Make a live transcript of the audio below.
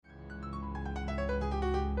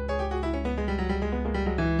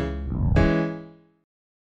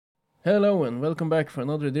Hello and welcome back for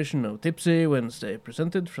another edition of Tipsy Wednesday,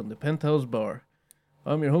 presented from the Penthouse Bar.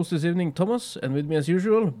 I'm your host this evening, Thomas, and with me as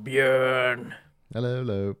usual, Björn.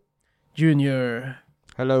 Hello. Junior.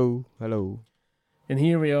 Hello. And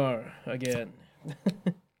here we are again.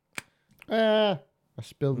 I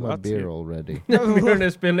spilled my What's beer it? already. Björn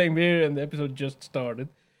is spilling beer and the episode just started.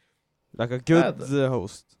 Like a good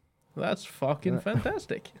host. That's fucking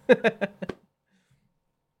fantastic.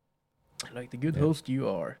 Like the good Yeah. host you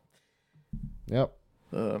are. Yep.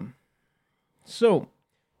 So,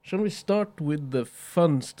 shall we start with the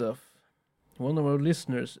fun stuff? One of our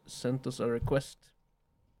listeners sent us a request,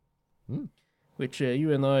 which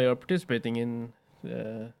you and I are participating in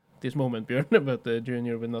this moment, Björn, but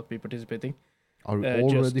Junior will not be participating. Are we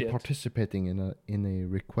Just already yet. participating in a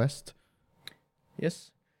request?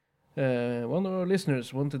 Yes. One of our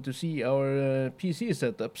listeners wanted to see our PC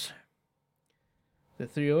setups. The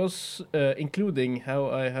three of us, including how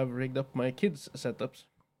I have rigged up my kids' setups.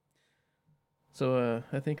 So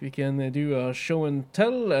I think we can do a show and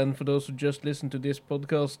tell, and for those who just listen to this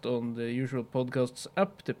podcast on the usual podcasts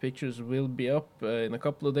app, the pictures will be up in a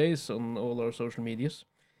couple of days on all our social medias,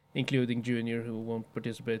 including Junior, who won't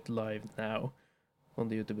participate live now on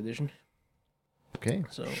the YouTube edition. Okay.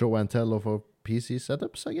 So- Show and tell of our PC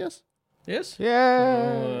setups, I guess. Yes?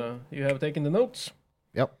 Yeah. You have taken the notes?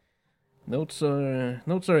 Yep. Notes are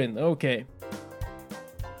in. Okay.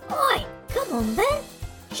 Oi, come on then.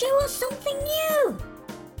 Show us something new.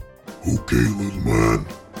 Okay, little man.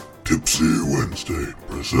 Tipsy Wednesday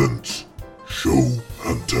presents Show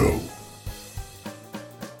and Tell.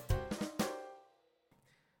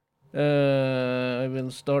 I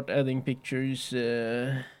will start adding pictures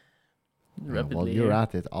rapidly. While you're here.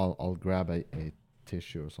 at it, I'll grab a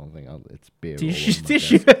tissue or something. It's beer. all Tissue. over my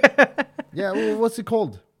Tissue. desk. Yeah. Well, what's it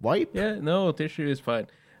called? Wipe. Yeah, no, tissue is fine.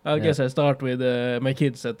 I Yeah. guess I start with my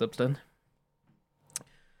kids' setups then.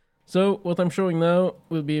 So, what I'm showing now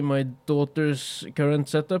will be my daughter's current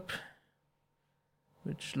setup,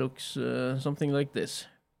 which looks something like this.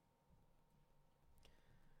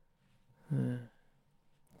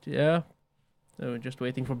 Yeah, so we're just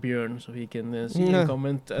waiting for Björn so he can see Yeah. and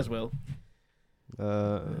comment as well.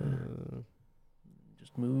 Uh,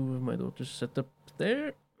 Just move my daughter's setup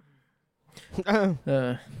there.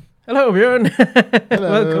 uh, Hello, Björn.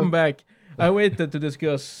 Hello. Welcome back. I waited to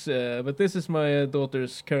discuss, but this is my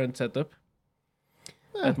daughter's current setup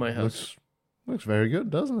at my house. Looks very good,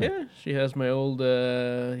 doesn't it? Yeah, she has my old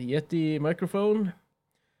Yeti microphone,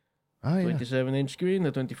 Ah, yeah. 27-inch screen,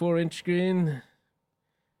 a 24-inch screen,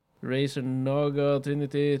 Razer Naga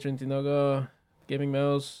Trinity Naga gaming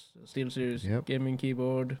mouse, SteelSeries Yep. gaming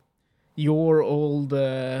keyboard, your old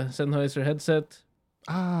Sennheiser headset,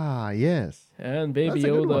 Ah, yes. and Baby That's a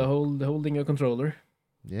good Yoda one. holding a controller.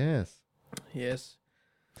 Yes. Yes.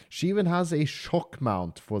 She even has a shock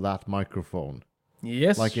mount for that microphone.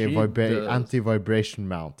 Yes, Like a she does. anti-vibration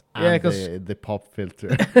mount Yeah, and 'cause- the pop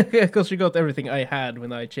filter. Because she got everything I had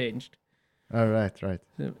when I changed. All right.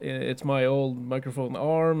 It's my old microphone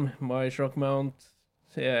arm, my shock mount,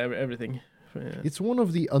 yeah, everything. It's one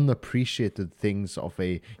of the unappreciated things of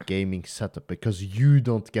a gaming setup because you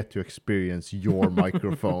don't get to experience your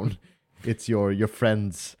microphone. It's your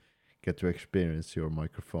friends get to experience your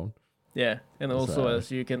microphone. Yeah, and So- also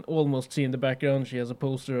as you can almost see in the background, she has a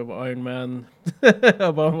poster of Iron Man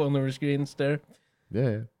above on her screens there.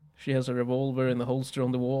 Yeah. She has a revolver in the holster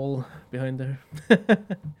on the wall behind her.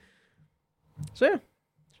 So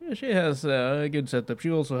yeah, she has a good setup.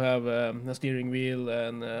 She also have a steering wheel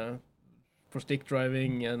and for stick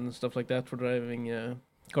driving and stuff like that for driving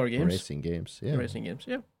car games. Racing games. Yeah. Racing games,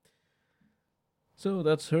 yeah. So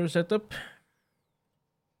that's her setup.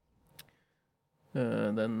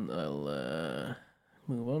 Then I'll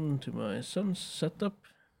move on to my son's setup.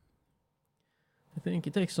 I think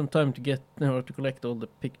it takes some time to get or to collect all the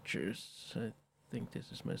pictures. I think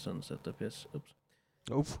this is my son's setup. Yes. Oops.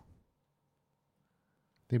 oof.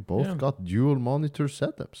 They both Yeah. got dual monitor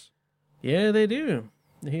setups. Yeah, they do.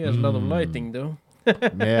 He has a lot of lighting though.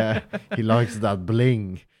 Yeah. He likes that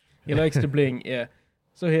bling. He likes to bling. Yeah.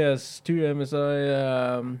 So he has two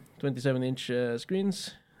MSI 27-inch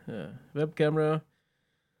screens, web camera.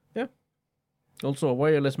 Yeah. Also a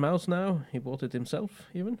wireless mouse now. He bought it himself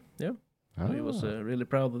even. Yeah. So he was Ah. really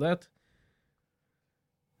proud of that.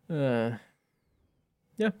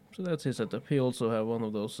 Yeah, so that's his setup. He also have one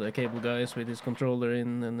of those cable guys with his controller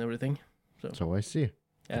in and everything. So I see.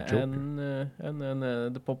 Yeah, Joker. and then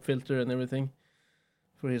the pop filter and everything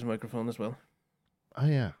for his microphone as well. Ah,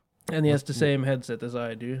 yeah. And he has the What- same headset as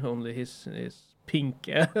I do, only his is pink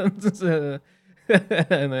and,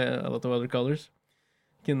 and a lot of other colors.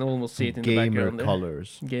 Can almost see it in the Gamer background there.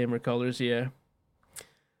 colors. Gamer colors, yeah.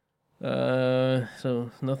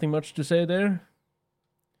 So nothing much to say there.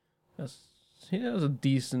 He has a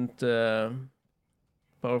decent,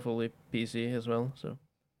 powerful PC as well. So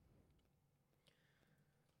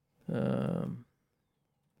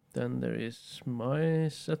then there is my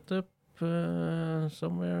setup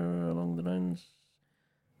somewhere along the lines.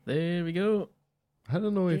 There we go. I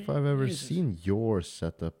don't know if I've ever Jesus. seen your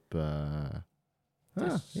setup.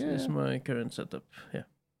 This yeah. is my current setup. Yeah.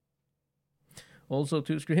 Also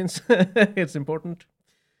 2 screens. It's important.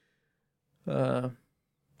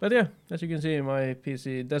 But yeah, as you can see, my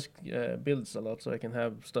PC desk builds a lot, so I can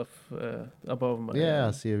have stuff above my Yeah,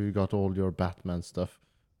 I see you got all your Batman stuff.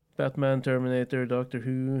 Batman, Terminator, Doctor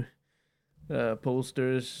Who,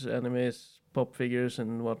 posters, animes, pop figures,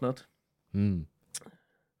 and whatnot. Mm.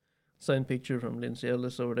 Signed picture from Lindsay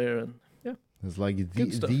Ellis over there, and It's like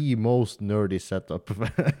Good stuff. the most nerdy setup.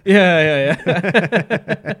 yeah.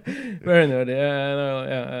 Very nerdy.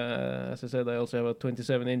 As I said, I also have a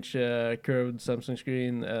 27-inch curved Samsung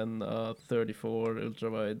screen and a 34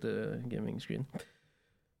 ultra-wide gaming screen.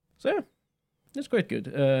 So yeah, it's quite good.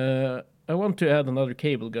 I want to add another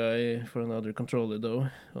cable guy for another controller though,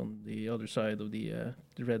 on the other side of the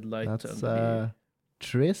red light. That's and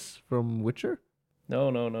Triss from Witcher.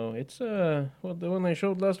 no. It's the one I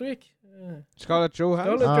showed last week. Scarlett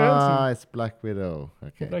Johansson. Scarlett Johansson. It's Black Widow.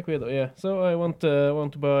 Okay. Black Widow, yeah. So I want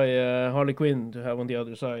to buy Harley Quinn to have on the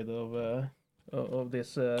other side of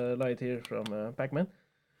this light here from Pac-Man.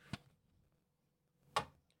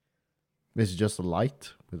 This is just a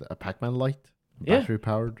light with a Pac-Man light, Yeah. battery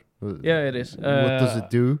powered. Yeah, it is. What does it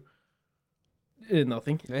do?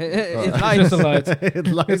 Nothing. It It's lights. just a light. It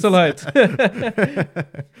lights. It's a light.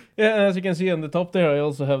 Yeah, and as you can see on the top there, I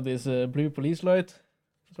also have this blue police light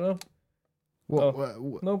as well.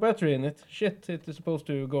 No battery in it. Shit, it is supposed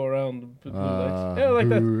to go around with blue lights. Yeah, like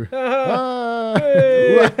boo. that. Haha. Ah.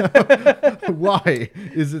 Hey! Why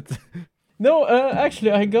is it? No,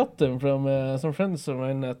 actually, I got them from some friends of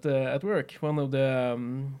mine at work. One of the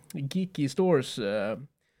geeky stores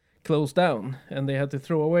closed down, and they had to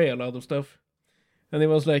throw away a lot of stuff. And he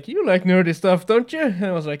was like, "You like nerdy stuff, don't you?" And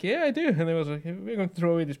I was like, "Yeah, I do." And he was like, "We're going to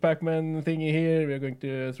throw away this Pac-Man thingy here. We're going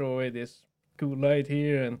to throw away this cool light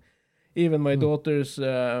here, and even my daughter's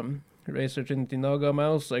Razer Trinity Naga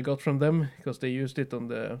mouse I got from them because they used it on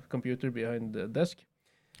the computer behind the desk."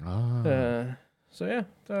 Ah. So yeah,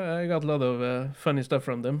 I got a lot of funny stuff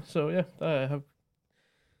from them. So yeah, I have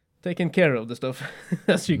taken care of the stuff.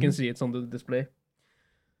 As you can see, it's on the display.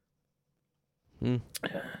 Mm.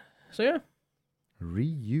 So yeah,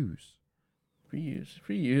 Reuse.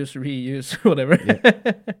 reuse, whatever.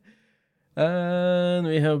 And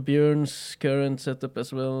we have Björn's current setup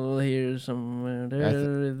as well here somewhere there. I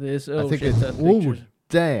think shit, it's that picture.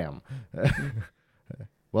 damn.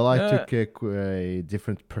 Well, I Yeah. took a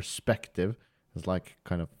different perspective. It's like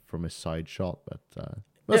kind of from a side shot, but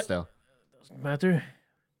Yeah. still, Doesn't matter.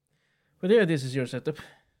 But yeah, this is your setup.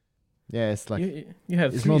 yeah, it's like You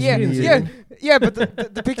have it's 3 not Yeah, screens. really- yeah, yeah, but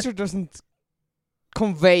the picture doesn't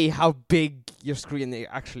convey how big your screen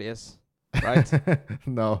actually is, right?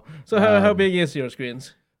 no. So how Um, big is your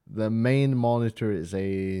screens? The main monitor is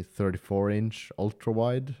a 34-inch ultra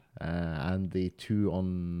wide, and the two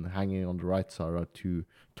hanging on the right side are two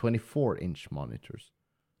 24-inch monitors.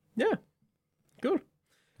 Yeah, cool.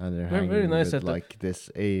 And they're Very- hanging very nice with setup. like this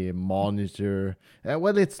a monitor.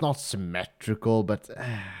 Well, it's not symmetrical, but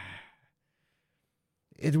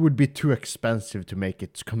it would be too expensive to make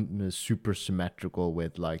it super symmetrical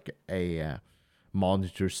with like a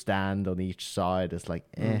monitor stand on each side. It's like,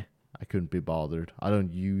 I couldn't be bothered. I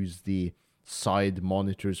don't use the side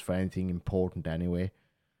monitors for anything important anyway.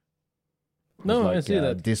 It's No, I like, see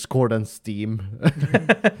that. Discord and Steam.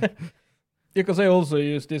 Because I also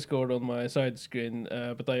use Discord on my side screen,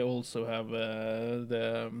 but I also have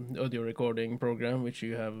the audio recording program, which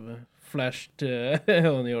you have flashed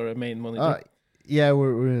on your main monitor. Yeah,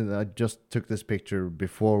 I just took this picture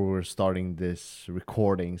before we were starting this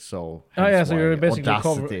recording, so Oh yeah, hence so why you're basically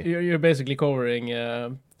Audacity. you're basically covering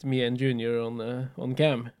me and Junior on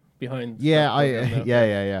cam behind. Yeah, that program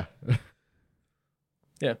now.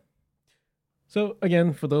 yeah. So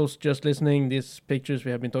again, for those just listening, these pictures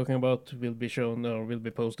we have been talking about will be shown or will be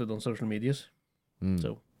posted on social medias. Mm.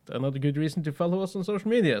 So another good reason to follow us on social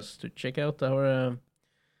medias, to check out our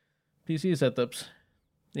PC setups,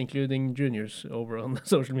 including Junior's over on the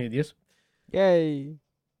social medias. Yay!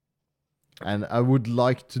 And I would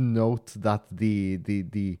like to note that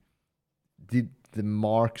the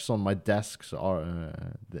marks on my desks are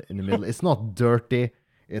in the middle. It's not dirty.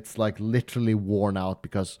 It's like literally worn out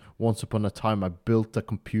because once upon a time I built a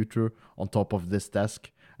computer on top of this desk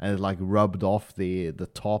and it like rubbed off the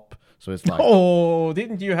top. So it's like Oh,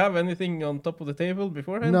 didn't you have anything on top of the table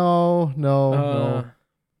beforehand? no.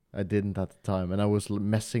 I didn't at the time, and I was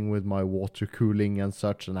messing with my water cooling and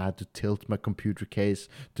such, and I had to tilt my computer case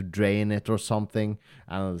to drain it or something,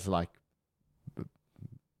 and it's like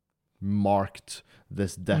marked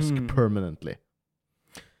this desk permanently.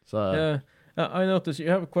 So Yeah, I noticed you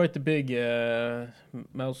have quite a big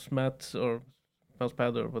mouse mat or mouse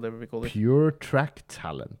pad or whatever we call it. Pure Track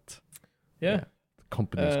Talent. Yeah, The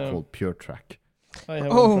company is called Pure Track.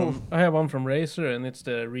 I have one from Razer, and it's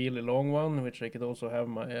the really long one, which I could also have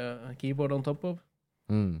my keyboard on top of.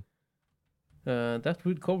 That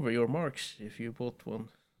would cover your marks if you bought one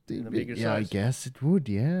in a bigger Yeah, size. I guess it would.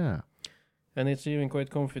 Yeah. And it's even quite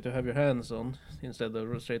comfy to have your hands on instead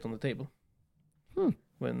of straight on the table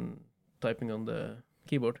when typing on the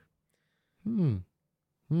keyboard. I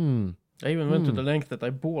even went to the length that I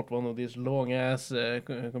bought one of these long ass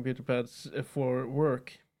computer pads for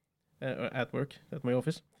work, at work, at my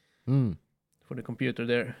office, for the computer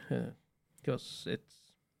there, because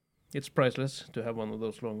it's priceless to have one of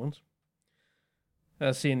those long ones.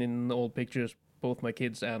 As seen in old pictures, both my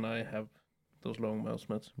kids and I have those long mouse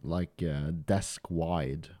mats. Like desk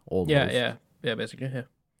wide, almost. Yeah, basically, yeah.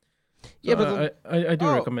 Yeah, So but I do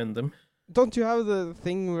recommend them. don't you have the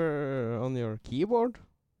thing where on your keyboard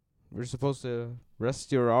we're supposed to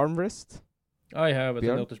rest your armrest? I have it. I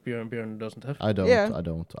Björn? noticed Björn doesn't have. I don't. Yeah. I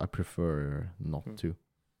don't. I prefer not to.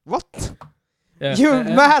 What? Yeah. You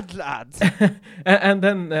mad lad! And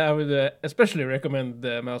then I would especially recommend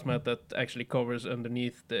the mouse mat that actually covers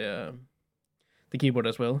underneath the keyboard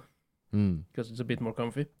as well, because it's a bit more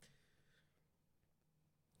comfy.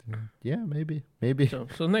 Yeah, maybe.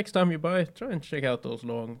 So next time you buy, try and check out those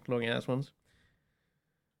long ass ones.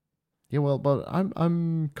 Yeah, well, but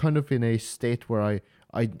I'm kind of in a state where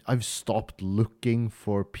I've stopped looking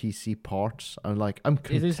for PC parts. I'm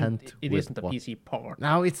content. It with isn't a what- PC part.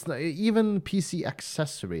 Now it's not, even PC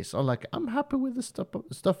accessories. I'm happy with the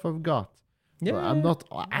stuff I've got. So I'm not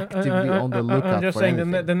actively on the lookout I'm just for saying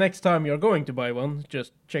anything. the next time you're going to buy one,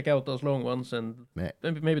 just check out those long ones and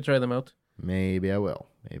maybe try them out. Maybe I will.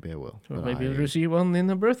 Or But maybe you'll receive one in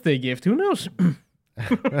a birthday gift. Who knows?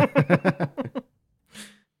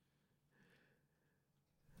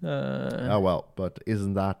 Oh well, but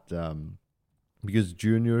isn't that because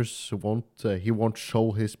Juniors he won't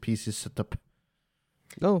show his PC setup?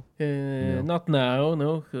 No. Not now,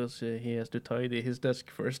 no, because he has to tidy his desk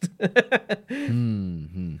first. Because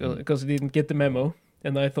he didn't get the memo,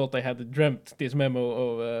 and I thought I had dreamt this memo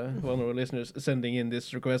of one of our listeners sending in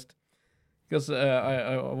this request. Because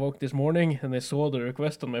I woke this morning and I saw the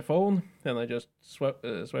request on my phone, and I just swiped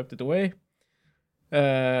it away.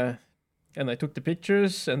 And I took the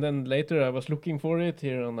pictures, and then later I was looking for it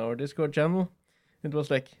here on our Discord channel. It was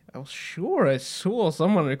like, I was sure I saw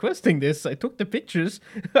someone requesting this. I took the pictures.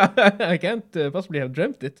 I can't possibly have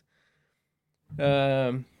dreamt it.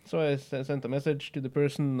 So I sent a message to the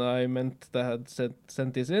person I meant that had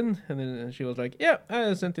sent this in, and then she was like, yeah,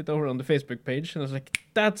 I sent it over on the Facebook page. And I was like,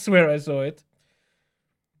 that's where I saw it.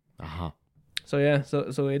 Aha. So yeah,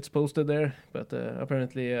 so it's posted there, but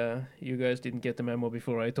apparently you guys didn't get the memo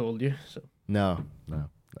before I told you. So No. No.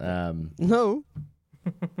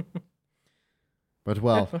 But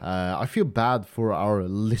well, I feel bad for our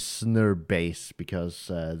listener base because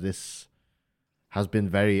this has been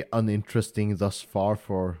very uninteresting thus far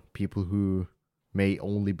for people who may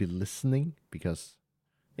only be listening because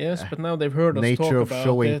yes, but now they've heard us talk nature of about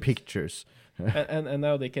showing it, pictures. and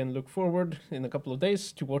now they can look forward in a couple of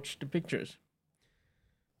days to watch the pictures.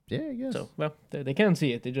 Yeah, I guess. So well, they can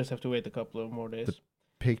see it. They just have to wait a couple of more days. The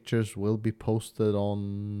pictures will be posted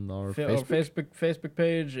on our Our Facebook. Facebook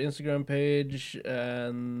page, Instagram page,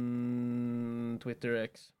 and Twitter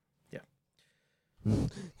X.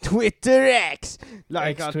 Twitter X!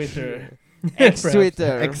 Like X Twitter. X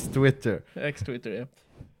Perhaps. Twitter. X Twitter,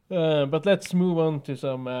 yeah. But let's move on to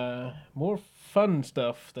some more fun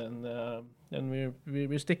stuff then. And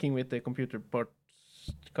we're sticking with the computer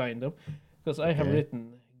parts, kind of. Because I have Okay.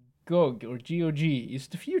 written GOG, or GOG, is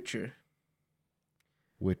the future.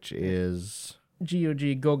 Which is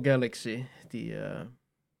GOG Galaxy, the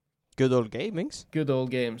Good old gamings. good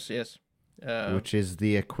old games, yes. which is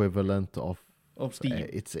the equivalent of Steam.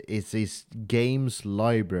 it's a games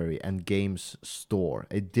library and games store,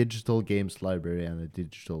 a digital games library and a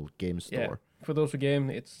digital game Yeah. store. For those who game,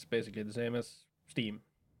 it's basically the same as Steam.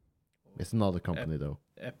 It's not a company though.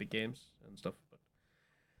 Epic Games and stuff.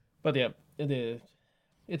 But yeah,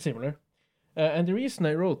 it's similar. And the reason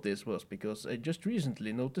I wrote this was because I just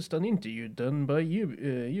recently noticed an interview done by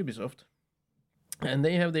Ubisoft, and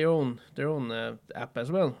they have their own app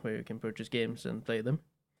as well, where you can purchase games and play them.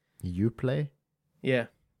 Uplay? Yeah,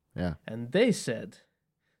 Yeah. and they said,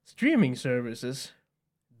 streaming services,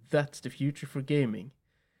 that's the future for gaming.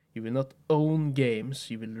 You will not own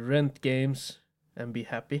games, you will rent games and be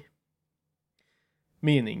happy.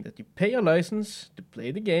 Meaning that you pay a license to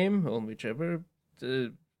play the game on whichever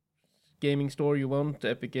gaming store you want,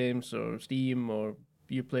 Epic Games or Steam or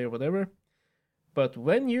Uplay or whatever. But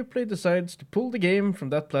when Uplay decides to pull the game from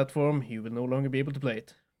that platform, you will no longer be able to play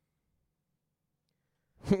it.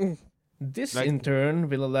 This Like- in turn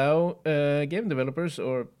will allow game developers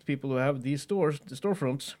or people who have these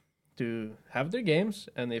storefronts to have their games,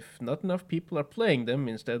 and if not enough people are playing them,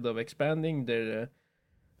 instead of expanding their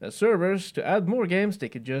servers to add more games, they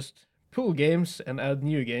could just pull games and add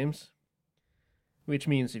new games. Which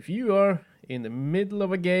means if you are in the middle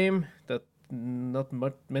of a game that not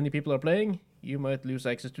many people are playing, you might lose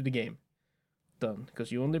access to the game. Done.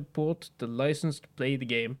 Because you only bought the license to play the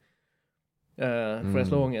game for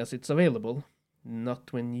as long as it's available,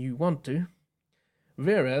 not when you want to.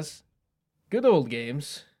 Whereas good old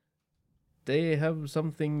games, they have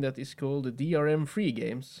something that is called the DRM free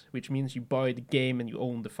games, which means you buy the game and you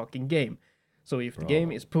own the fucking game. So if the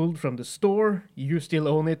game is pulled from the store, you still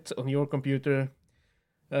own it on your computer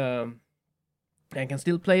and can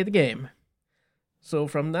still play the game. So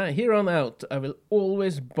from here on out, I will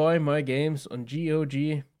always buy my games on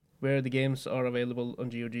GOG, where the games are available on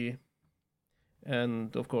GOG.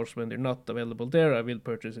 And of course, when they're not available there, I will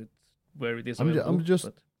purchase it where it is available. I'm just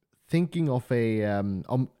but- thinking of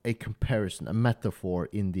a comparison, a metaphor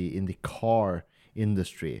in the car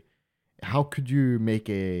industry. How could you make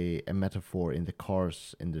a metaphor in the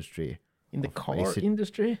cars industry? in the of car basic-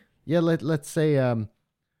 industry. Yeah, let's say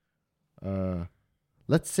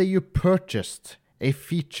you purchased a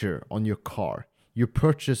feature on your car. You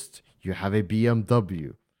have a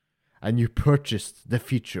BMW, and you purchased the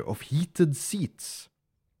feature of heated seats.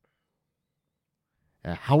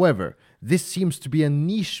 However, this seems to be a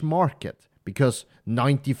niche market because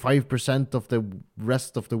 95% of the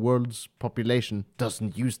rest of the world's population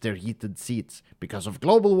doesn't use their heated seats because of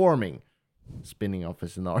global warming. Spinning off a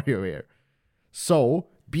scenario here. So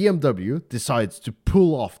BMW decides to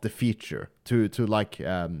pull off the feature to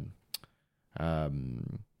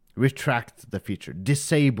retract the feature,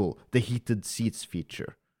 disable the heated seats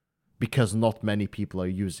feature because not many people are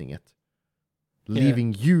using it.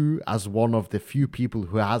 Leaving you as one of the few people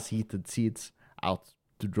who has heated seats out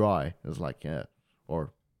to dry. It's like,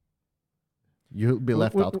 or you'll be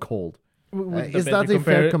left out cold. Is that a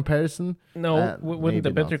fair comparison? No, wouldn't maybe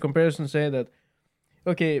a better not. comparison say that,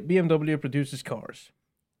 okay, BMW produces cars,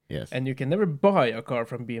 Yes. and you can never buy a car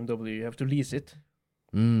from BMW, you have to lease it.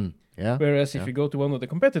 Yeah. Whereas if Yeah. you go to one of the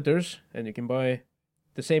competitors and you can buy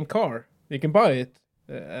the same car, you can buy it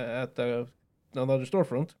at another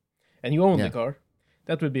storefront, and you own Yeah. the car.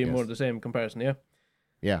 That would be more Yes. the same comparison, yeah?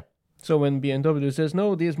 Yeah. So when BMW says,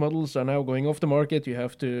 no, these models are now going off the market, you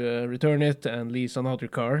have to return it and lease another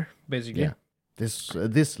car, basically. Yeah.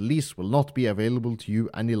 This lease will not be available to you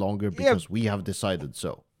any longer because we have decided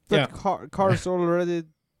so. But Yeah. cars already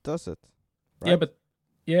does it. Yeah, but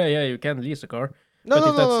you can lease a car. No, But no,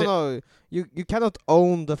 if no, that's no, no. You cannot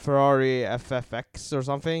own the Ferrari FFX or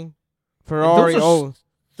something. Those Ferrari are own.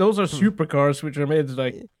 Those are supercars which are made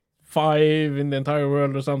like 5 in the entire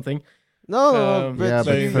world or something. No, no, but Yeah,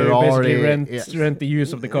 so but you Ferrari- basically rent the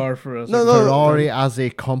use of the car for us. No, no, Ferrari as a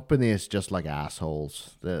company is just like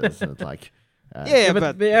assholes. It's like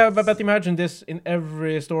yeah, but imagine this in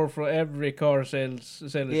every store for every car sales.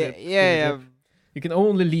 yeah. You can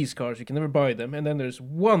only lease cars. You can never buy them. And then there's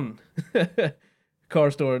one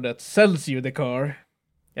car store that sells you the car,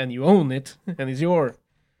 and you own it, and it's your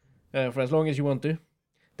for as long as you want to.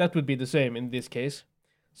 That would be the same in this case.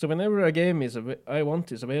 So whenever a game is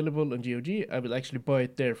available on GOG, I will actually buy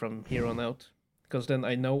it there from here on out, because then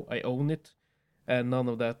I know I own it, and none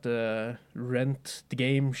of that rent the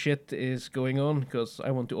game shit is going on, because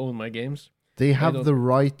I want to own my games. they I have don't- the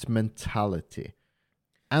right mentality.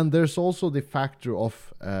 And there's also the factor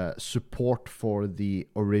of support for the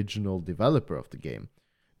original developer of the game.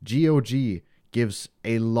 GOG gives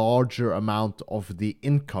a larger amount of the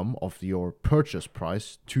income of your purchase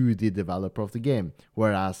price to the developer of the game,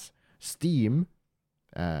 whereas Steam,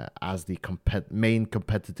 as the main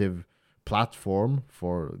competitive platform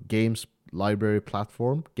for games library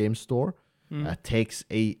platform, game store, takes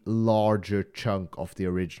a larger chunk of the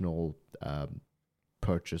original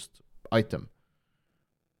purchased item,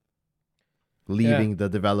 leaving the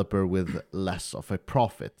developer with less of a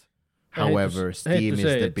profit. However, hate to Steam is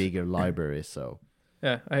say the it. bigger library, so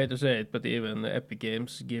Yeah, I hate to say it, but even Epic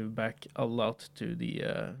Games give back a lot to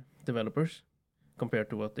the developers compared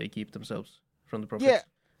to what they keep themselves from the profits. Yeah,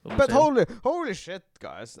 of the but sale. holy shit,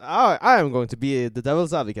 guys! I am going to be the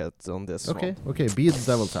devil's advocate on this one. okay, be the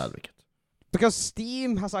devil's advocate. Because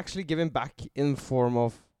Steam has actually given back in form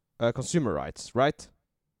of consumer rights, right?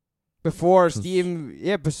 Before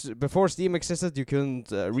before Steam existed, you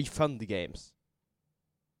couldn't refund the games.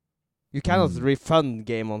 You cannot refund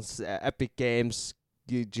game on Epic Games,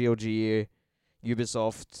 GOG,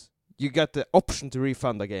 Ubisoft. You get the option to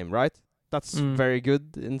refund a game, right? That's very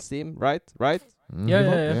good in Steam, right? Right?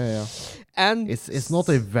 Yeah. And It's not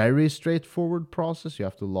a very straightforward process. You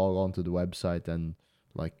have to log on to the website and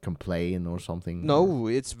like complain or something. No,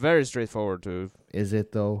 it's very straightforward to. Is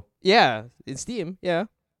it though? Yeah, in Steam, yeah.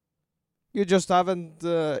 You just haven't.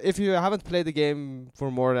 If you haven't played the game for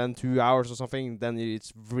more than 2 hours or something, then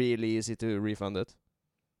it's really easy to refund it.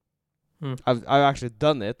 I've actually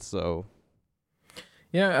done it, so.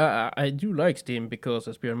 Yeah, I do like Steam because,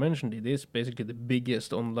 as Björn mentioned, it is basically the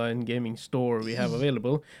biggest online gaming store we have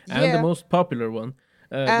available and the Yeah. most popular one.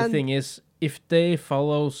 The And- thing is, if they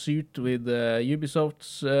follow suit with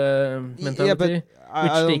Ubisoft's mentality, Yeah, but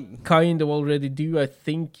which they kind of already do, I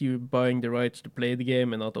think you're buying the rights to play the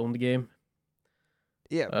game and not own the game.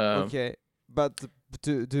 Yeah, Okay. but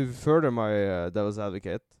to further my devil's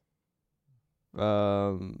advocate,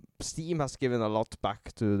 Steam has given a lot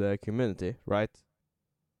back to the community, right?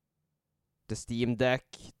 The Steam Deck,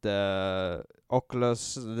 the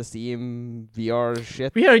Oculus, the Steam VR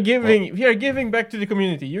shit. We are giving back to the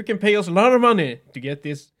community. You can pay us a lot of money to get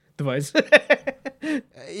this device.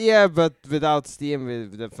 Yeah, but without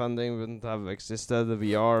Steam, the funding wouldn't have existed. The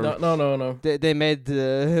VR. No. They made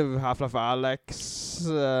Half-Life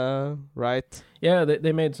Alyx, right? Yeah,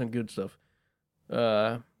 they made some good stuff.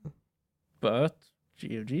 But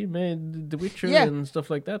GOG made The Witcher Yeah. and stuff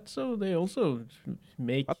like that, so they also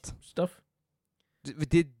make What? stuff.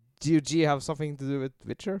 Did GOG have something to do with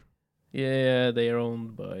Witcher? Yeah, they are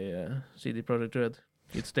owned by CD Projekt Red.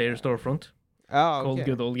 It's their storefront Oh, called okay.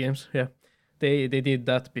 Good Old Games. Yeah, they did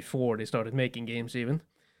that before they started making games even.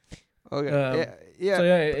 Okay. Yeah. So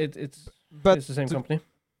yeah, it's but the same company.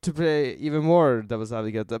 to play even more devil's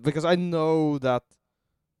advocate, because I know that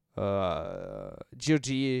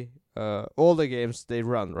GOG, all the games they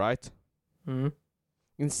run, right? Hmm.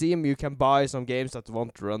 In Steam, you can buy some games that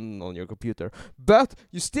won't run on your computer, but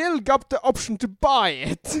you still got the option to buy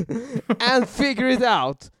it and figure it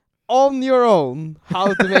out on your own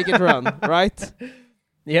how to make it run, right?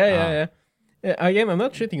 Yeah. Again, I'm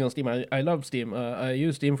not shitting on Steam. I love Steam. I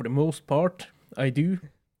use Steam for the most part. I do,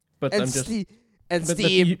 but And, I'm just. but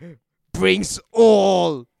Steam brings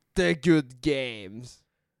all the good games.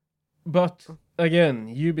 But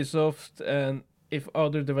again, Ubisoft, and if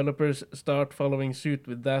other developers start following suit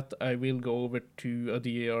with that, I will go over to a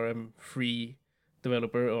DRM free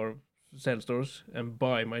developer or sell stores and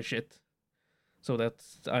buy my shit, so that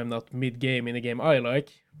I'm not mid game in a game I like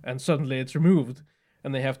and suddenly it's removed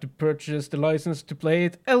and they have to purchase the license to play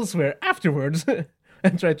it elsewhere afterwards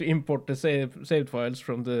and try to import the saved files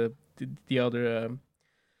from the other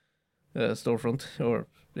storefront or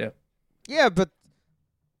yeah. Yeah, but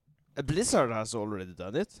Blizzard has already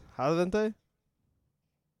done it, haven't they?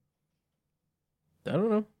 I don't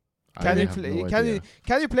know. Can I you have play? no Can idea. you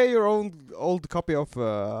can you play your own old copy of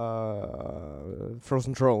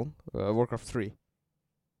Frozen Throne, Warcraft 3?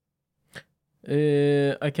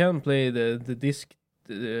 I can play the disc.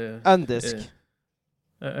 And disc.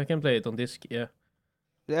 I can play it on disc. Yeah.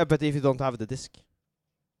 Yeah, but if you don't have the disc.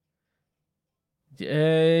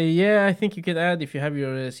 Yeah, I think you can add if you have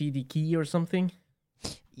your CD key or something.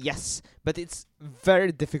 Yes, but it's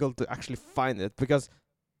very difficult to actually find it because,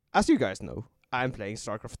 as you guys know, I'm playing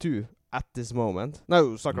StarCraft 2 at this moment.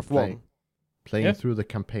 No, StarCraft 1. Playing Yeah. through the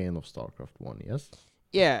campaign of StarCraft 1, yes?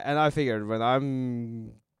 Yeah, and I figured when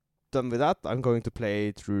I'm done with that, I'm going to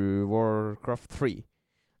play through Warcraft 3.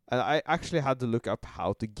 And I actually had to look up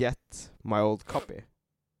how to get my old copy.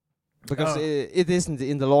 Because Oh. it isn't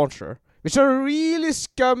in the launcher. Which is a really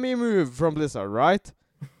scummy move from Blizzard, right?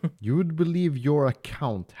 You would believe your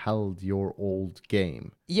account held your old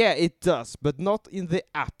game. Yeah, it does, but not in the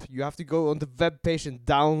app. You have to go on the web page and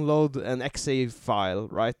download an exe file,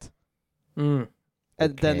 right? Mm.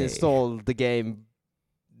 And then Okay. install the game.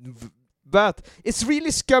 But it's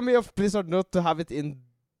really scummy of Blizzard not to have it in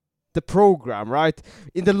the program, right?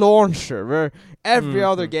 In the launcher, where every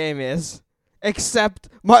other game is. Except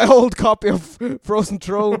my old copy of Frozen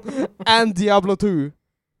Throne and Diablo 2.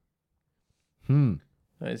 Hmm.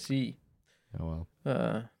 I see. Oh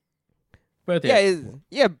well. But Yeah,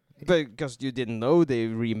 yeah. because you didn't know they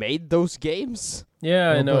remade those games.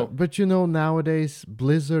 Yeah, I Well, know. But you know, nowadays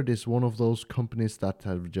Blizzard is one of those companies that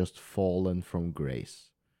have just fallen from grace.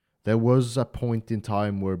 There was a point in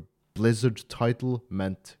time where Blizzard title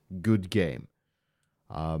meant good game.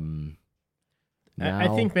 I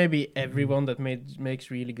Now, think maybe everyone that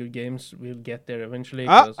makes really good games will get there eventually.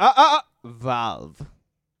 'Cause Valve.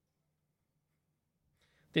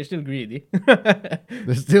 they're still greedy.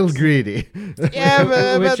 they're still greedy. Yeah,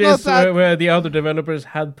 but Which not is that. where the other developers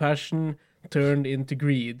had passion turned into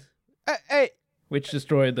greed, Hey, which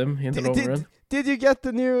destroyed them in the long run. did you get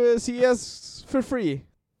the new CS for free?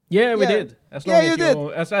 Yeah, we Yeah. did. As Yeah, long you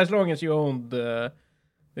as did. as long as you owned the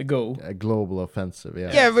Go. A global offensive,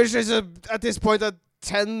 yeah. Yeah, which is at this point a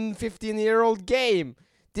 10, 15-year-old game.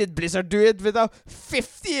 Did Blizzard do it with a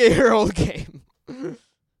 50-year-old game?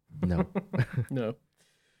 No. No.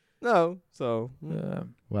 No, so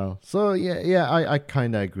Well, so I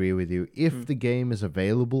kind of agree with you. If Mm. the game is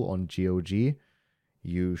available on GOG,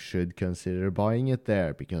 you should consider buying it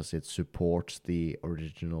there because it supports the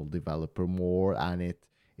original developer more and it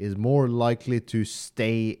is more likely to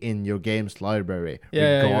stay in your game's library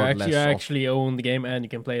Yeah, regardless you of... actually own the game and you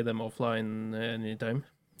can play them offline anytime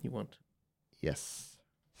you want. Yes.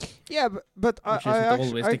 yeah, but Which isn't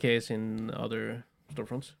always the case in other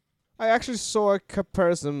storefronts. I actually saw a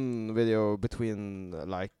comparison video between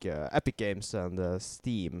Epic Games and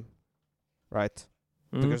Steam, right?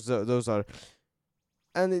 Mhm. Because those are,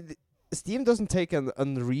 and Steam doesn't take an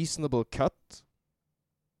unreasonable cut.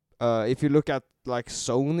 If you look at like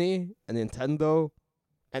Sony and Nintendo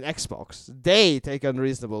and Xbox, they take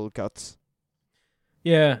unreasonable cuts.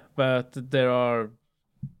 Yeah, but there are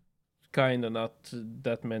kind of not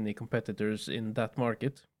that many competitors in that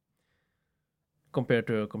market compared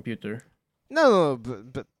to a computer. No,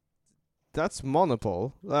 but that's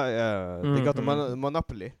monopole. They got a Mhm.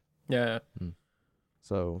 monopoly. Yeah,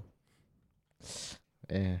 So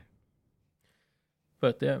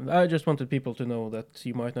but yeah, I just wanted people to know that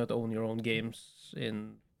you might not own your own games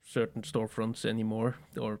in certain storefronts anymore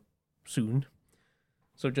or soon.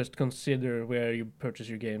 So just consider where you purchase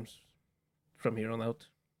your games from here on out.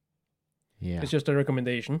 Yeah. It's just a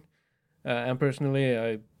recommendation. And personally,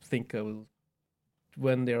 I think I will,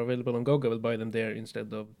 when they're available on GOG, I will buy them there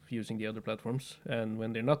instead of using the other platforms. And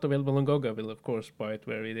when they're not available on GOG, I will, of course, buy it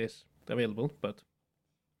where it is available. But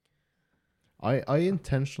I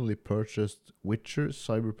intentionally purchased Witcher,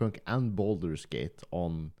 Cyberpunk, and Baldur's Gate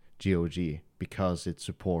on GOG because it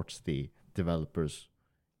supports the developers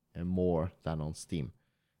more than on Steam.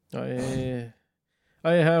 I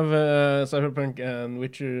have Cyberpunk and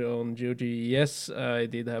Witcher on GOG. Yes, I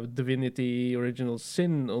did have Divinity Original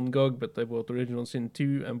Sin on GOG, but I bought Original Sin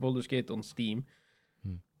 2 and Baldur's Gate on Steam.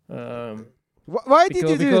 why did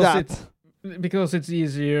you do because that? Because it's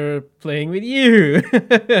easier playing with you.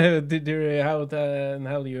 How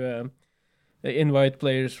do you invite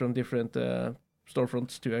players from different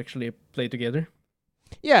storefronts to actually play together?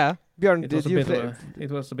 Yeah, Björn, It was did you play?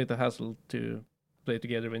 it was a bit of hassle to play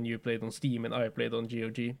together when you played on Steam and I played on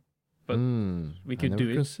GOG. But we could I do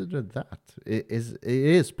never it. considered that. It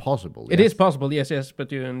is possible. It yes. is possible, yes,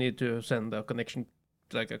 but you need to send a connection,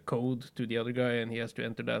 like a code to the other guy, and he has to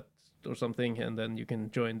enter that or something, and then you can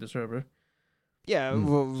join the server. Yeah,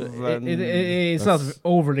 So it's not That's-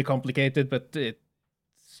 overly complicated, but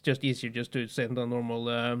it's just easier just to send a normal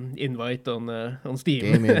invite on Steam.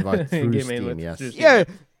 Game invite through Game Steam, invite yes. through Steam.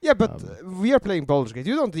 yeah, but we are playing Baldur's Gate.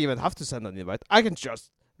 You don't even have to send an invite. I can just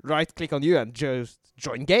right click on you and just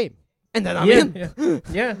join game, and then I'm in.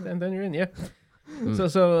 Yeah, and then you're in, yeah. Mm.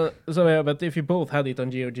 So yeah, but if you both had it on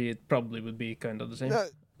GOG, it probably would be kind of the same.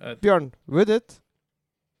 Björn, would it?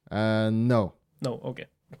 No. No, okay.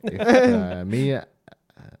 If me,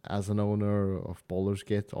 as an owner of Baldur's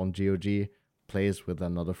Gate on GOG, plays with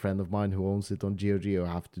another friend of mine who owns it on GOG, I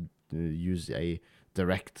have to use a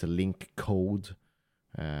direct link code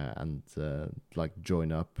and like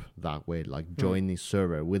join up that way, like join the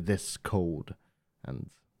server with this code, and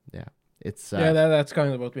yeah, it's That's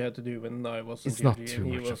kind of what we had to do when I was in it's GOG not and too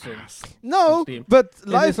he much was of a in hassle. No, Steam. but It's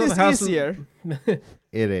life not a is hassle. easier.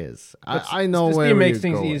 It is. But I know where Steam makes you're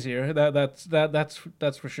things going. easier.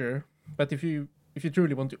 That's for sure. But if you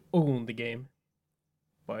truly want to own the game,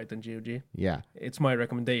 buy it on GOG. Yeah. It's my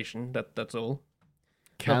recommendation. That's all.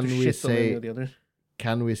 Can Not to we shit on any say? of the others.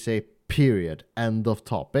 Can we say? Period. End of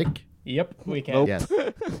topic. Yep, we can. Nope. Yes.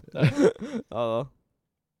 Oh,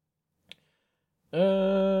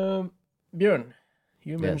 Björn,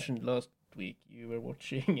 you Yes. mentioned last week you were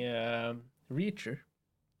watching Reacher.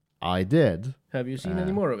 I did. Have you seen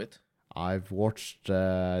any more of it? I've watched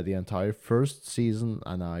the entire first season,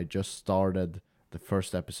 and I just started the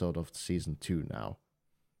first episode of season 2 now.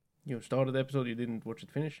 You started the episode, you didn't watch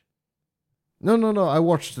it finish? No. I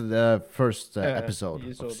watched the first you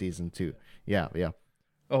episode saw of it. season 2. Yeah.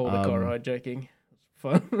 Oh, the car hijacking.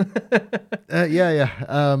 Fun. Yeah.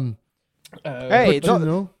 Hey, But you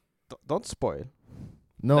know, Don't spoil.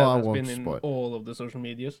 no, that I has won't been in spoil. all of the social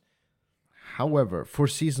medias. However, for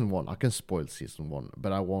season 1, I can spoil season 1,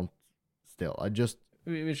 but I won't. Still, I just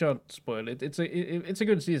We shan't spoil it. It's a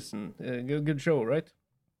good season, good show, right?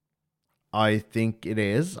 I think it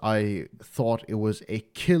is. I thought it was a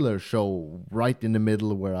killer show right in the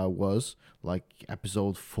middle where I was, like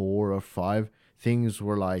episode 4 or 5. Things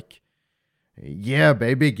were like, yeah,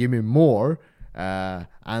 baby, give me more.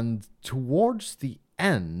 And towards the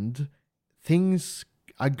end, things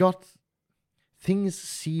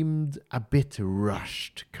seemed a bit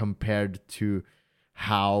rushed compared to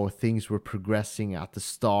how things were progressing at the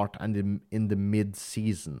start and in the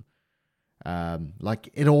mid-season. Like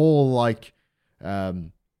it all like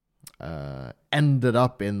ended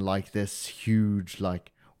up in like this huge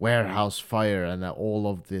like warehouse fire and all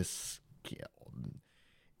of this.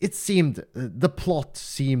 It seemed the plot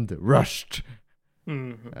seemed rushed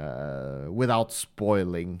without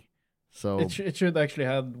spoiling. So It should actually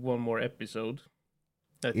had one more episode.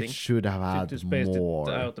 I it think should have had to space more.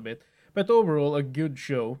 it out a bit. But overall, a good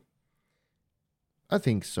show. I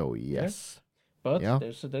think so. Yes. But Yeah.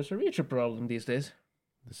 there's a Reacher problem these days.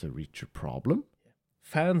 There's a Reacher problem.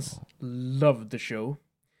 Fans love the show.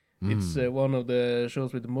 It's one of the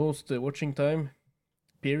shows with the most watching time,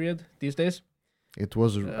 period, these days. It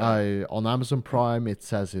was on Amazon Prime. It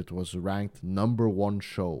says it was ranked #1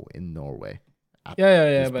 show in Norway. At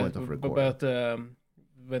Yeah. this point of recording. But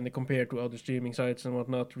when they compare to other streaming sites and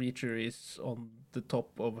whatnot, Reacher is on the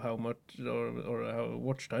top of how much or how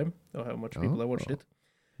watch time or how much people have watched it.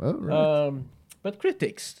 Well, right. But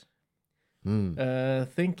critics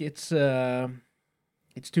think it's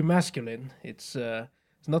too masculine. It's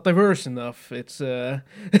not diverse enough. It's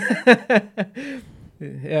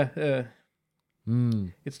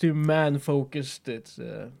it's too man focused. It's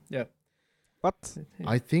What?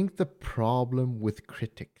 I think the problem with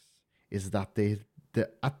critics is that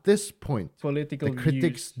at this point political the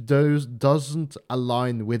critics doesn't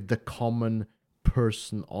align with the common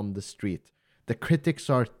person on the street. The critics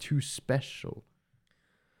are too special.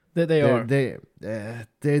 They are.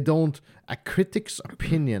 They don't. A critic's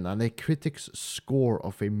opinion and a critic's score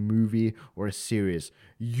of a movie or a series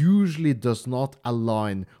usually does not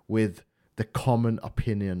align with the common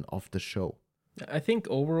opinion of the show. I think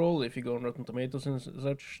overall, if you go on Rotten Tomatoes and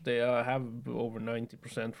such, they have over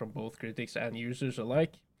 90% from both critics and users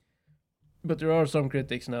alike. But there are some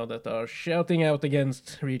critics now that are shouting out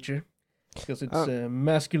against Reacher because it's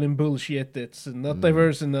masculine bullshit. It's not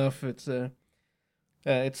diverse enough. It's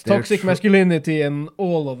toxic masculinity and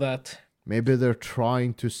all of that. Maybe they're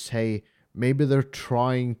trying to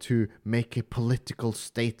make a political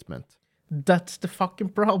statement. That's the fucking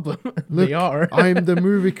problem. Look, They are. I'm the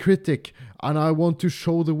movie critic, and I want to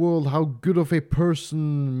show the world how good of a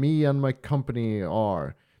person me and my company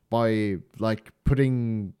are by like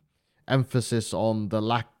putting emphasis on the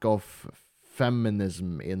lack of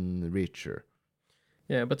feminism in Reacher.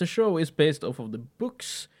 Yeah, but the show is based off of the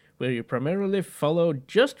books, where you primarily follow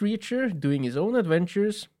just Reacher doing his own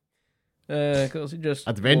adventures. Because he just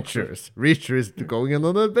Adventures. Reacher is going on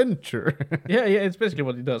an adventure. Yeah, it's basically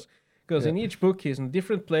what he does. Because in each book he's in a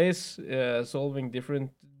different place, solving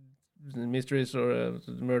different mysteries or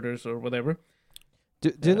murders or whatever.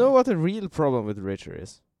 Do you know what the real problem with Reacher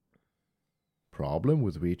is? Problem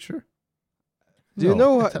with Reacher? Do you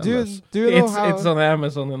know? tell Do you us. know how? It's on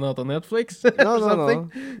Amazon and not on Netflix. No, or no,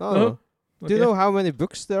 something. no. Do you know how many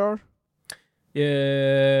books there are?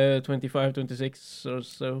 Yeah, 25, 26 or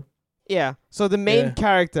so. Yeah. So the main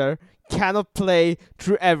character cannot play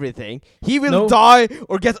through everything. He will No. die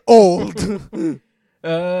or get old.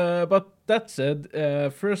 But that said,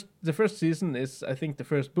 the first season is, I think, the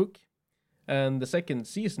first book, and the second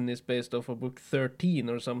season is based off of book 13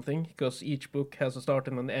 or something, because each book has a start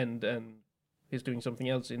and an end, and he's doing something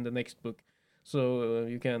else in the next book. So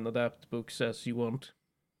you can adapt books as you want.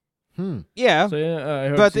 Yeah. So I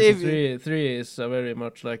heard But season three is very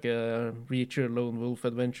much like a Reacher lone wolf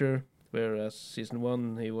adventure, whereas season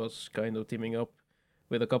 1 he was kind of teaming up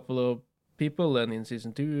with a couple of people, and in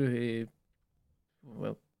season 2 he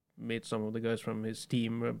made some of the guys from his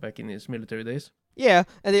team back in his military days. Yeah,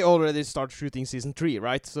 and they already start shooting season 3,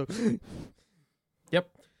 right? So. Yep.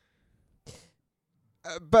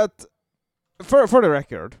 But for the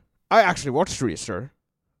record, I actually watched Reacher.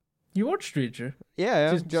 You watched Reacher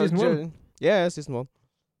Yeah. Season 1? Yeah, season 1.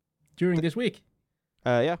 during this week.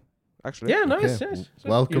 Yeah. actually. Yeah, nice. Okay, Yes. So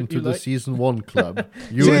welcome you to the like- season 1 club.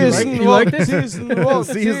 Season you like this? Season 1.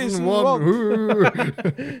 Season 1. Woo.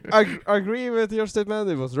 I agree with your statement.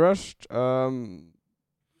 It was rushed. The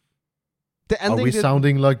Are ending. we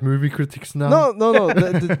sounding like movie critics now? No.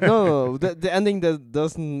 No. The ending that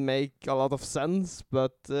doesn't make a lot of sense,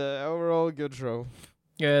 but overall good show.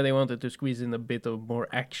 Yeah, they wanted to squeeze in a bit of more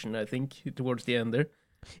action, I think, towards the end there.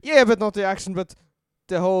 Yeah, but not the action, but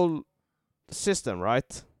the whole system,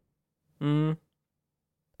 right? Mm.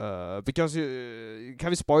 Because can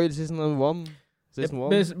we spoil season 1? Season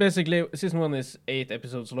 1? Basically, season 1 is 8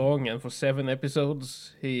 episodes long, and for 7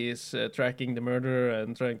 episodes, he is tracking the murderer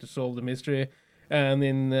and trying to solve the mystery. And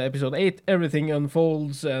in episode 8, everything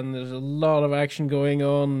unfolds, and there's a lot of action going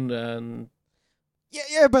on, and...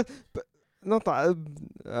 Yeah, but not that.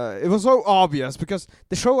 It was so obvious because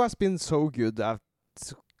the show has been so good at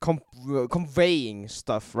conveying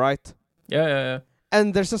stuff, right? Yeah.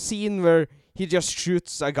 And there's a scene where he just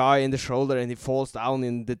shoots a guy in the shoulder and he falls down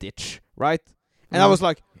in the ditch, right? And I was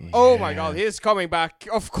like, oh my god, he's coming back.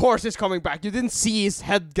 Of course he's coming back. You didn't see his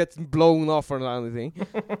head get blown off or anything.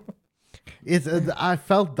 I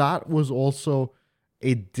felt that was also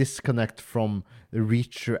a disconnect from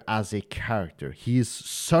Reacher as a character. He is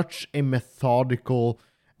such a methodical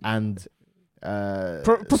and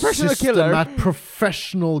professional killer.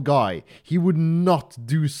 Professional guy. He would not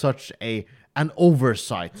do such an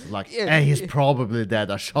oversight. Like, he's probably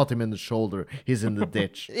dead. I shot him in the shoulder. He's in the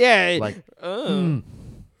ditch. Yeah. Like,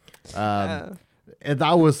 and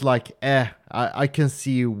that was like, I can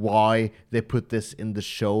see why they put this in the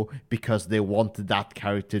show, because they wanted that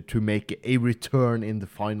character to make a return in the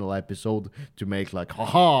final episode, to make like,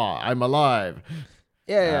 haha, I'm alive.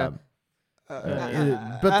 Yeah.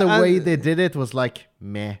 But the way they did it was like,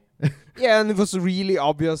 meh. Yeah, and it was really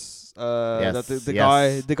obvious that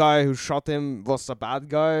the guy who shot him was a bad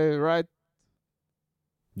guy, right?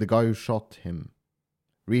 The guy who shot him,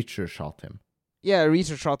 Reacher shot him. Yeah,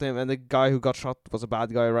 Reacher shot him, and the guy who got shot was a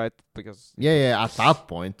bad guy, right? Because yeah, at that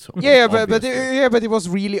point. but it was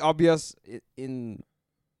really obvious in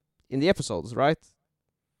the episodes, right?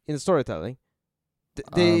 In the storytelling,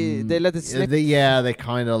 they let it slip. They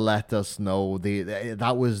kind of let us know.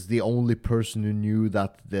 That was the only person who knew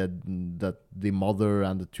that the mother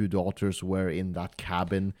and the 2 daughters were in that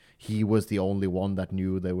cabin. He was the only one that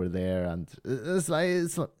knew they were there, and it's like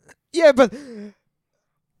yeah, but.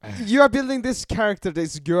 You are building this character,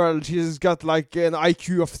 this girl. She's got like an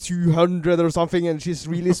IQ of 200 or something, and she's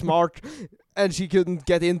really smart. And she couldn't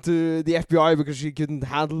get into the FBI because she couldn't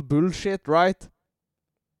handle bullshit, right?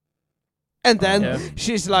 And then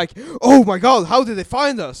she's like, "Oh my god, how did they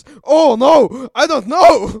find us? Oh no, I don't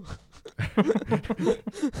know."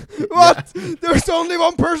 What? There's only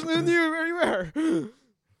one person who knew where you were.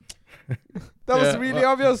 That was really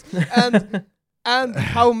obvious. And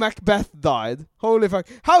how Macbeth died. Holy fuck.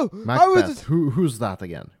 How would it... Who's that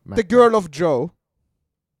again? The Macbeth. girl of Joe,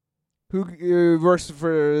 who works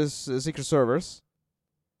for Secret Service.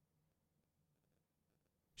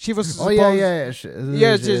 She was supposed...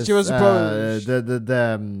 She was supposed...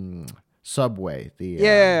 the subway.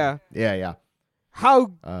 Yeah.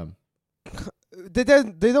 How... they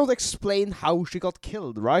don't explain how she got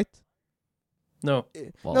killed, right? No.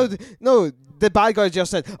 Well, No, the bad guy just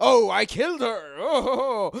said, "Oh, I killed her."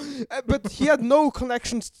 Oh. But he had no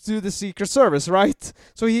connections to the Secret Service, right?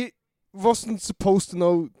 So he wasn't supposed to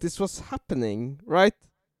know this was happening, right?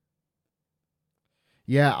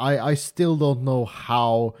 Yeah, I still don't know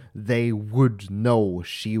how they would know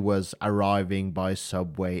she was arriving by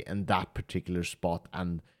subway in that particular spot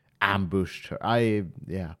and ambushed her.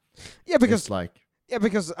 Yeah, because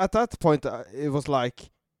it's at that point it was like,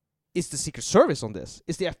 is the Secret Service on this?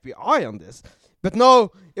 Is the FBI on this? But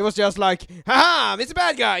no, it was just like, haha, it's a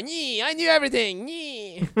bad guy. Nee, I knew everything.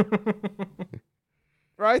 Nee.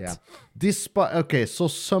 Right? Yeah. So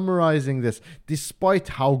summarizing this, despite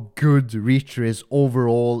how good Reacher is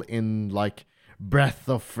overall in like breath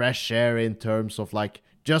of fresh air in terms of like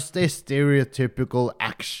just a stereotypical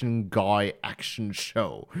action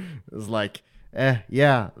show, it's like,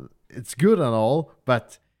 yeah, it's good and all,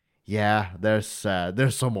 but yeah, there's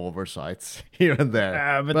some oversights here and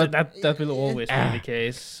there. But that will always be the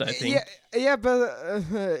case, I think. Yeah, but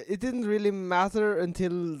it didn't really matter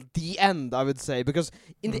until the end, I would say, because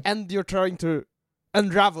in the end you're trying to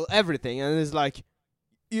unravel everything, and it's like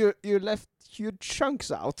you left huge chunks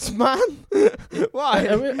out, man. Why?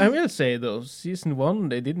 I will say though, season 1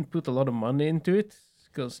 they didn't put a lot of money into it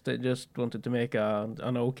because they just wanted to make an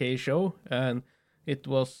okay show, and it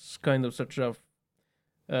was kind of such a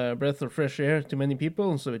breath of fresh air to many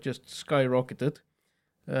people, so it just skyrocketed.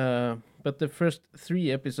 But the first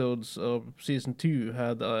 3 episodes of season 2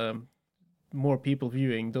 had more people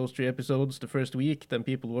viewing those 3 episodes the first week than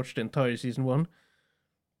people watched the entire season 1.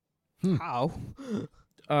 How?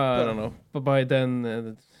 I don't know. But by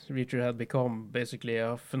then, Reacher had become basically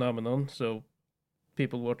a phenomenon, so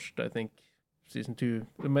people watched, I think, season 2.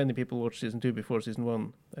 Many people watched season 2 before season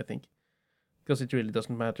 1, I think. Because it really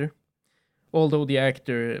doesn't matter. Although the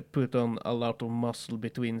actor put on a lot of muscle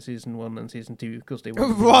between season 1 and season 2, because they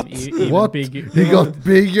wanted What? him even What? bigger. He got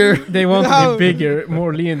bigger. They wanted No. him bigger,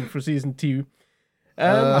 more lean for season 2.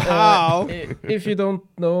 And, How? If you don't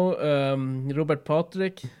know Robert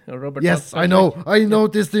Patrick, or Robert Yes, I Patrick, know. I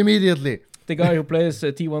noticed immediately. the guy who plays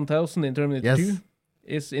T-1000 in Terminator Yes. 2,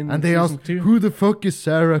 is in And they season asked, 2. who the fuck is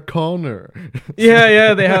Sarah Connor?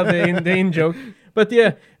 Yeah, they had the in joke. But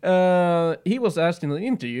yeah, he was asked in an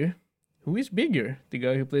interview, who is bigger, the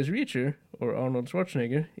guy who plays Reacher or Arnold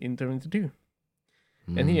Schwarzenegger in Terminator 2?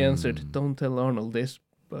 And he answered, don't tell Arnold this,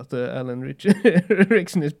 but Alan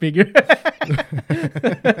Rickson is bigger.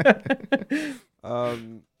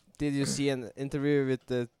 Did you see an interview with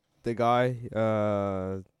the guy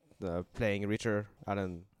playing Reacher,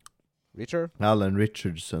 Alan Reacher? Alan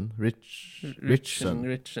Richardson. Richson.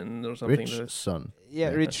 Richson or something. Richson. Yeah,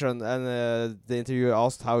 Yeah. Richard, and the interviewer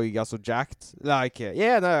asked how he got so jacked. Like,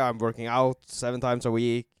 yeah, no, I'm working out 7 times a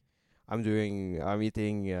week. I'm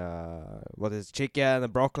eating, chicken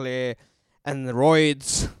and broccoli and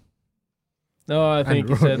roids. No, I think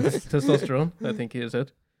he said roids. testosterone. I think he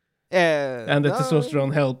said. And And the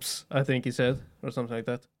testosterone helps, I think he said. Or something like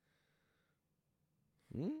that.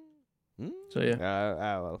 So,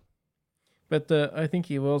 yeah. Well. But I think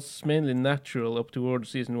he was mainly natural up towards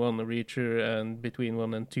season 1 of Reacher, and between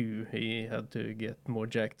 1 and 2 he had to get more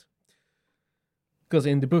jacked. Because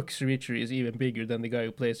in the books, Reacher is even bigger than the guy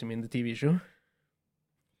who plays him in the TV show.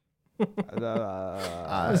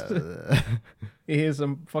 He is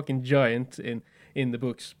a fucking giant in the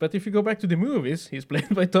books. But if you go back to the movies, he's played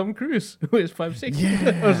by Tom Cruise, who is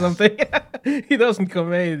 5'6" or something. He doesn't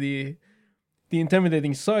convey the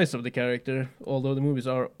intimidating size of the character, although the movies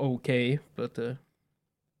are okay. But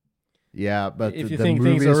Yeah, but if you the think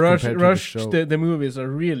things movies are compared to rushed, the show- the movies are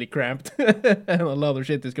really cramped, and a lot of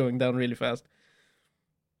shit is going down really fast.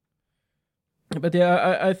 But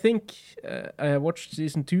yeah, I think I have watched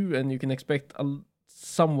season 2, and you can expect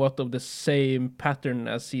somewhat of the same pattern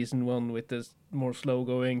as season 1, with this more slow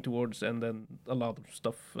going towards, and then a lot of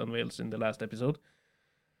stuff unveils in the last episode.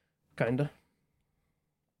 Kinda.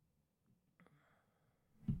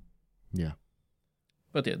 Yeah.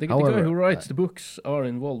 But yeah, the guy However, who writes the books are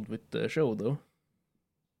involved with the show, though.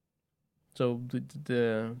 So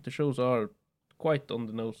the shows are quite on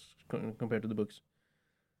the nose compared to the books.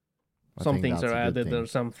 I Some think things that's are a good added, thing. or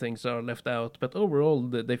some things are left out. But overall,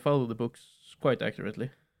 they follow the books quite accurately.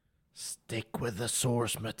 Stick with the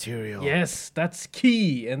source material. Yes, that's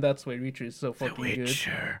key, and that's why Reacher is so The fucking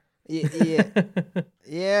Witcher. Yeah,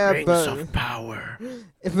 yeah, Rings but of power.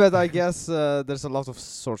 but I guess there's a lot of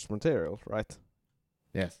source material, right?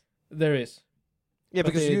 Yes. There is. Yeah,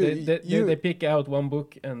 But because they pick out one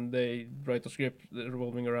book and they write a script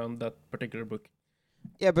revolving around that particular book.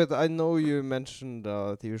 yeah, but I know you mentioned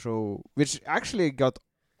a TV show which actually got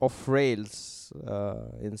off rails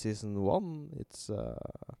in season 1. It's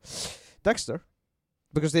Dexter,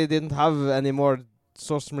 because they didn't have any more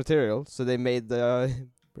source material, so they made the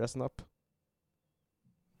rest up.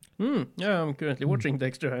 Yeah, I'm currently watching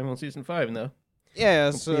Dexter. I'm on season 5 now.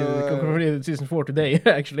 Yeah, Completed season 4 today,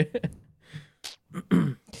 actually.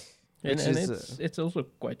 and Which and is, it's also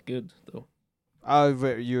quite good, though.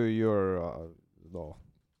 you're no.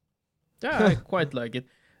 Yeah, I quite like it.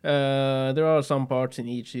 There are some parts in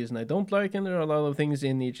each season I don't like, and there are a lot of things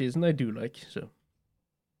in each season I do like. So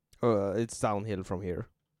It's downhill from here.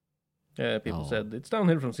 people Oh. said it's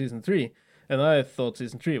downhill from season 3, and I thought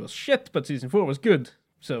season 3 was shit, but season 4 was good.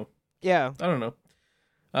 So Yeah, I don't know.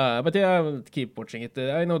 But yeah, I will keep watching it.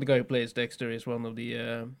 I know the guy who plays Dexter is one of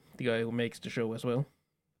the guy who makes the show as well.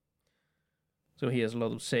 So he has a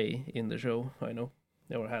lot of say in the show, I know.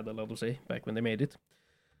 Or had a lot of say back when they made it.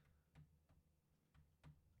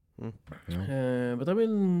 But I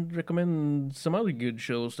will recommend some other good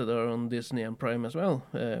shows that are on Disney and Prime as well,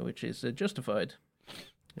 which is Justified.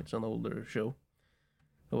 It's an older show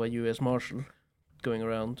of a U.S. Marshal going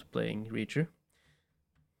around playing Reacher.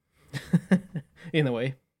 In a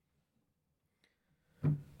way.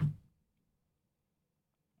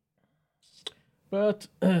 But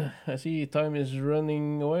I see time is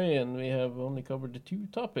running away and we have only covered the 2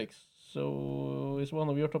 topics. So is one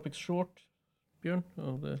of your topics short, Björn?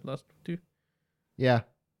 Oh, the last 2? Yeah.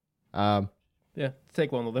 Yeah,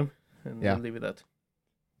 take one of them and Yeah. we'll leave it at that.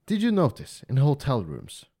 Did you notice in hotel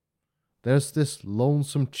rooms, there's this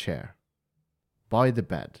lonesome chair by the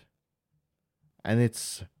bed, and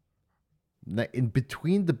it's in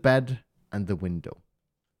between the bed and the window.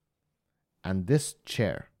 And this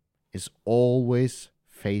chair is always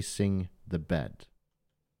facing the bed.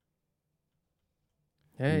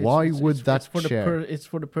 Yeah, Why would that it's for chair- it's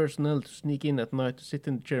for the personnel to sneak in at night to sit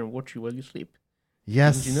in the chair and watch you while you sleep.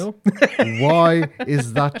 Yes. Didn't you know? Why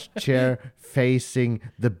is that chair facing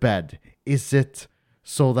the bed? Is it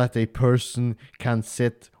so that a person can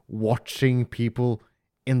sit watching people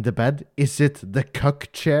in the bed? Is it the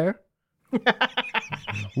cuck chair?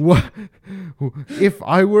 What? If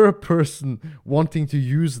I were a person wanting to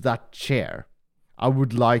use that chair, I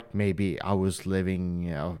would like, maybe I was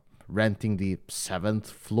living, renting the 7th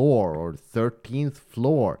floor or 13th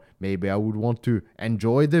floor. Maybe I would want to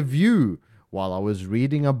enjoy the view while I was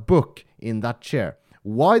reading a book in that chair.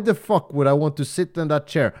 Why the fuck would I want to sit in that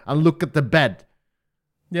chair and look at the bed?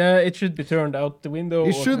 Yeah, it should be turned out the window. It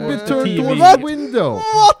or should be towards the turned TV. towards the window.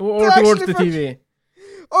 What? Or Actually, towards the fuck- TV.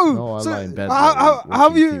 Oh, No, I so lie in bed how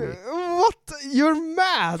watching you? TV. What? You're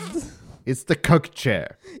mad? It's the cuck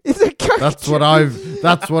chair. It's a cuck. That's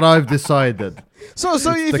what I've decided. So it's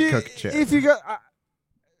if the you cuck chair. if you got,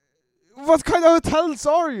 what kind of hotels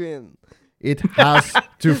are you in? It has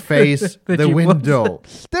to face The the cheap ones. window.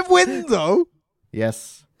 The window?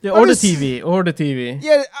 Yes. Yeah, But or the it's- TV. Or the TV.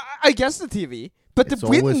 Yeah, I guess the TV, but It's the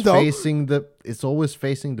always window. facing the. It's always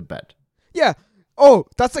facing the bed. Yeah. Oh,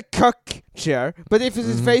 that's a cuck chair. But if it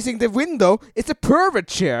is Mhm. facing the window, it's a pervert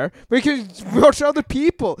chair. Where you can watch other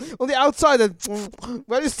people on the outside and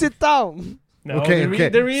well, you sit down. No, Okay, the, okay,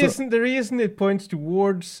 the reason it points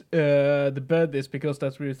towards the bed is because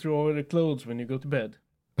that's where you throw all the clothes when you go to bed.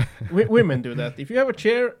 Women do that. If you have a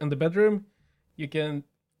chair in the bedroom, you can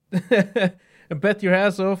bet your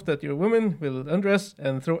ass off that your woman will undress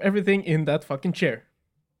and throw everything in that fucking chair.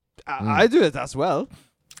 I do it as well.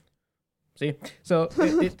 See, so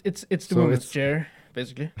it's the So woman's it's- chair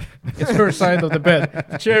basically. It's her side of the bed.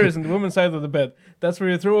 The chair is in the woman's side of the bed. That's where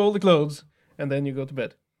you throw all the clothes and then you go to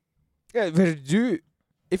bed. Yeah, but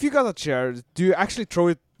if you got a chair, do you actually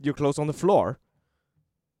throw your clothes on the floor?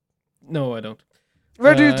 No, I don't.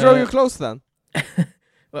 Where do you throw Uh, your clothes then?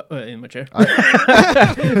 In my chair.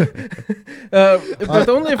 But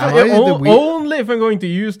only if only if I'm going to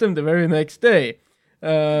use them the very next day.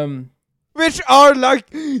 Which are like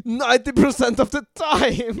 90% of the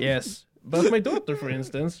time. Yes, but my daughter, for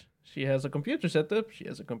instance, she has a computer setup. She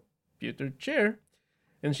has a computer chair,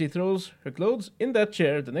 and she throws her clothes in that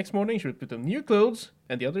chair. The next morning, she will put on new clothes,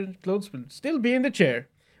 and the other clothes will still be in the chair.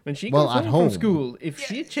 When she Well, comes at home home. from school, if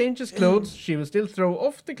she changes clothes, she will still throw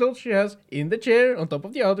off the clothes she has in the chair on top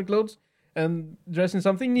of the other clothes and dress in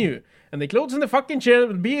something new. And the clothes in the fucking chair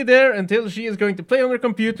will be there until she is going to play on her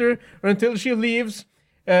computer or until she leaves.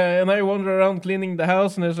 And I wander around cleaning the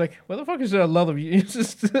house, and there's like, why the fuck is there a lot of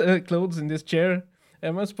used clothes in this chair?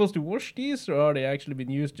 Am I supposed to wash these, or are they actually been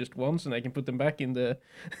used just once, and I can put them back in the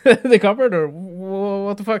the cupboard, or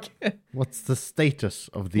what the fuck? What's the status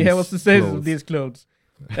of these? Yeah, what's the status of clothes? these clothes?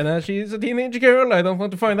 And she's a teenage girl. I don't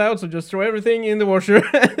want to find out, so just throw everything in the washer.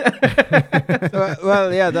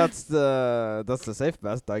 Well, yeah, that's the safe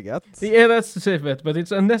bet, I get. Yeah, that's the safe bet, but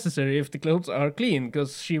it's unnecessary if the clothes are clean,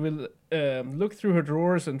 because she will look through her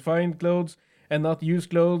drawers and find clothes and not use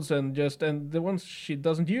clothes, and the ones she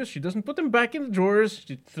doesn't use, she doesn't put them back in the drawers.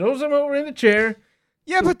 She throws them over in the chair.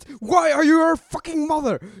 Yeah, but why are you her fucking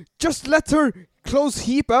mother? Just let her clothes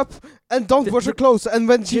heap up and don't wash her clothes. And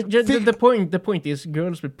when she The point is,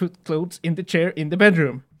 girls will put clothes in the chair in the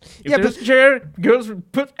bedroom. If Yeah, there's a chair, girls will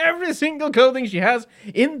put every single clothing she has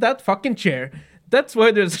in that fucking chair. That's why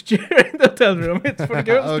there's a chair in the hotel room. It's for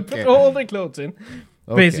girls to Okay. put all their clothes in,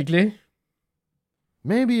 Okay. basically.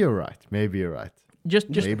 Maybe you're right. Maybe you're right. Just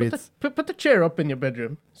Maybe put the chair up in your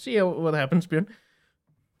bedroom. See what happens, Björn.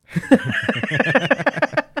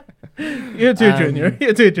 You too, Junior.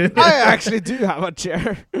 You too, Junior. I actually do have a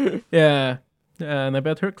chair. Yeah. And I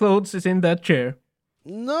bet her clothes is in that chair.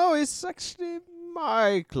 No, it's actually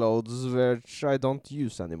my clothes, which I don't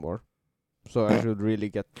use anymore. So I should really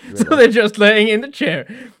get rid So of. they're just laying in the chair.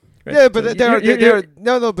 Right, Yeah, so but you're- they're you're-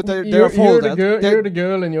 no, but they're you're folded. You're the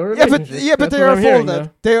girl in your Yeah, relationship. but That's they what are I'm hearing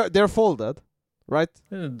folded. They're folded, right?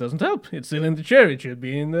 now. It doesn't help. It's still in the chair. It should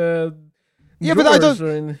be in the. Yeah, but I drawers don't-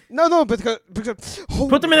 or in- No, because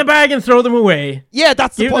Put them in a bag and throw them away. Yeah,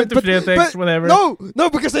 that's the Give them point. to But, Fretex, whatever. no,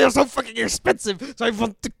 because they are so fucking expensive. So I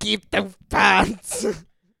want to keep them pants.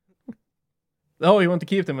 Oh, you want to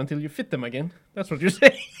keep them until you fit them again? That's what you're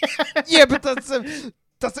saying. Yeah, but that's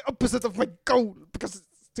the opposite of my goal because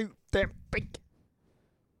it's too damn big.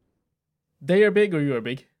 They are big or you are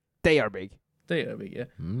big. They are big. They are big, yeah.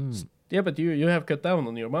 Mm. Yeah, but you have cut down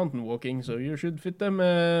on your mountain walking, so you should fit them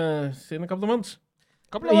in a couple of months.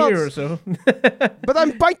 Couple A of year or months. so. But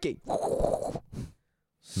I'm biking.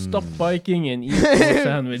 Stop biking and eat more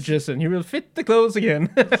sandwiches, and you will fit the clothes again.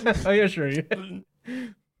 I assure you.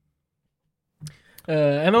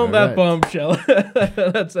 And on that Alright. bombshell,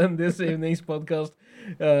 let's end this evening's podcast.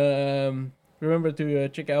 Remember to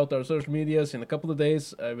check out our social medias in a couple of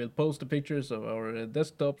days. I will post the pictures of our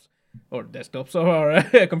desktops of our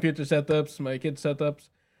computer setups, my kids' setups,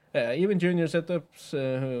 even Junior setups,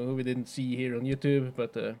 who we didn't see here on YouTube,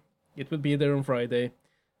 but it will be there on Friday.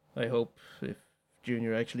 I hope, if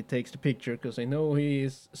Junior actually takes the picture, because I know he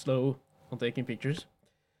is slow on taking pictures.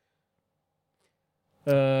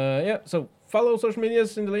 So follow social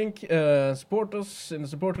medias in the link, support us in the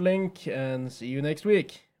supporter link, and see you next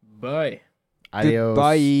week. Bye. Adios.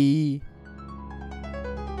 Goodbye.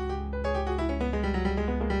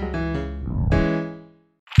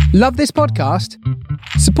 Love this podcast?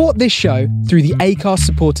 Support this show through the Acast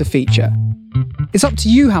supporter feature. It's up to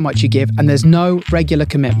you how much you give, and there's no regular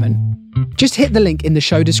commitment. Just hit the link in the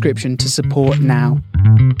show description to support now.